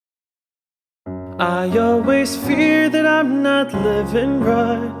I always fear that I'm not living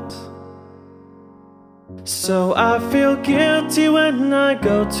right, so I feel guilty when I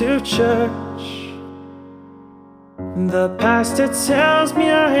go to church. The pastor tells me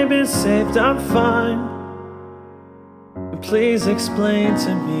I've been saved, I'm fine. Please explain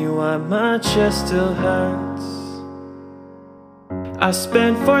to me why my chest still hurts. I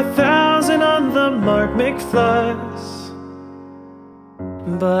spent 4,000 on the Mark McFlys,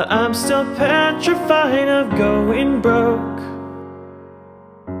 but I'm still petrified of going broke.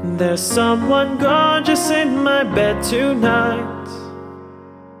 There's someone gorgeous in my bed tonight.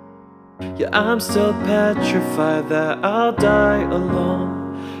 Yeah, I'm still petrified that I'll die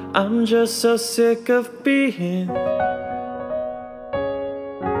alone. I'm just so sick of being.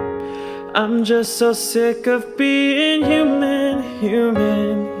 I'm just so sick of being human,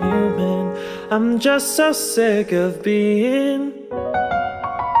 human, human. I'm just so sick of being.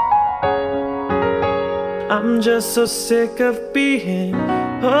 I'm just so sick of being.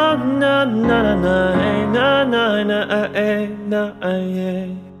 Oh, na na na na na na na na yeah.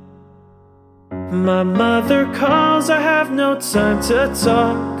 My mother calls, I have no time to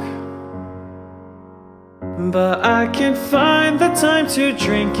talk, but I can find the time to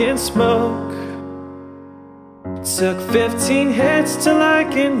drink and smoke. Took 15 hits till I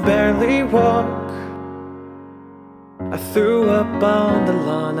can barely walk. I threw up on the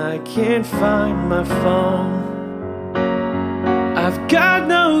lawn, I can't find my phone. I've got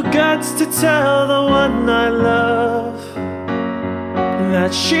no guts to tell the one I love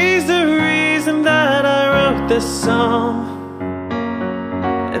that she's the reason that I wrote this song.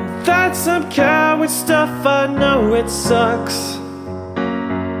 And that's some coward stuff, I know it sucks,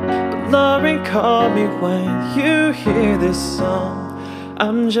 but Lauren, call me when you hear this song.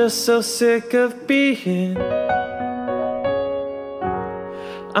 I'm just so sick of being.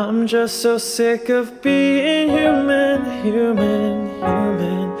 I'm just so sick of being human, human,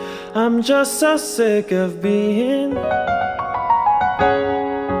 human. I'm just so sick of being.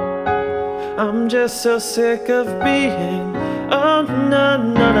 I'm just so sick of being. Oh, na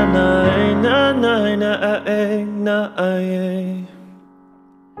na na na na na na na yeah.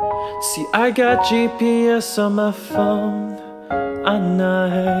 See, I got GPS on my phone, and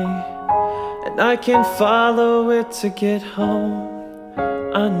I can follow it to get home.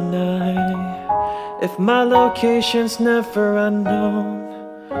 If my location's never unknown,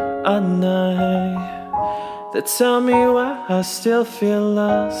 then tell me why I still feel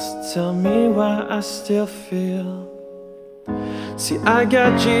lost. Tell me why I still feel. See, I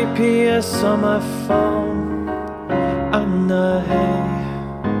got GPS on my phone, and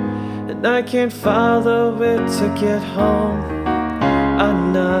I can't follow it to get home.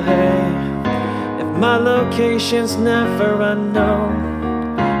 If my location's never unknown,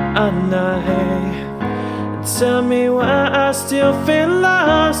 tell me why I still feel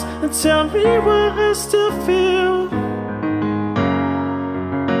lost, and tell me why I still feel.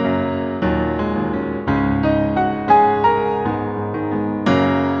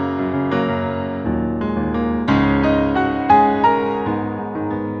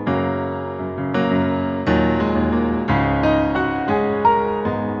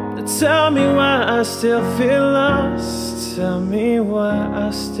 Tell me why I still feel lost. Tell me why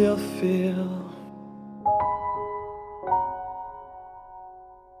I still feel.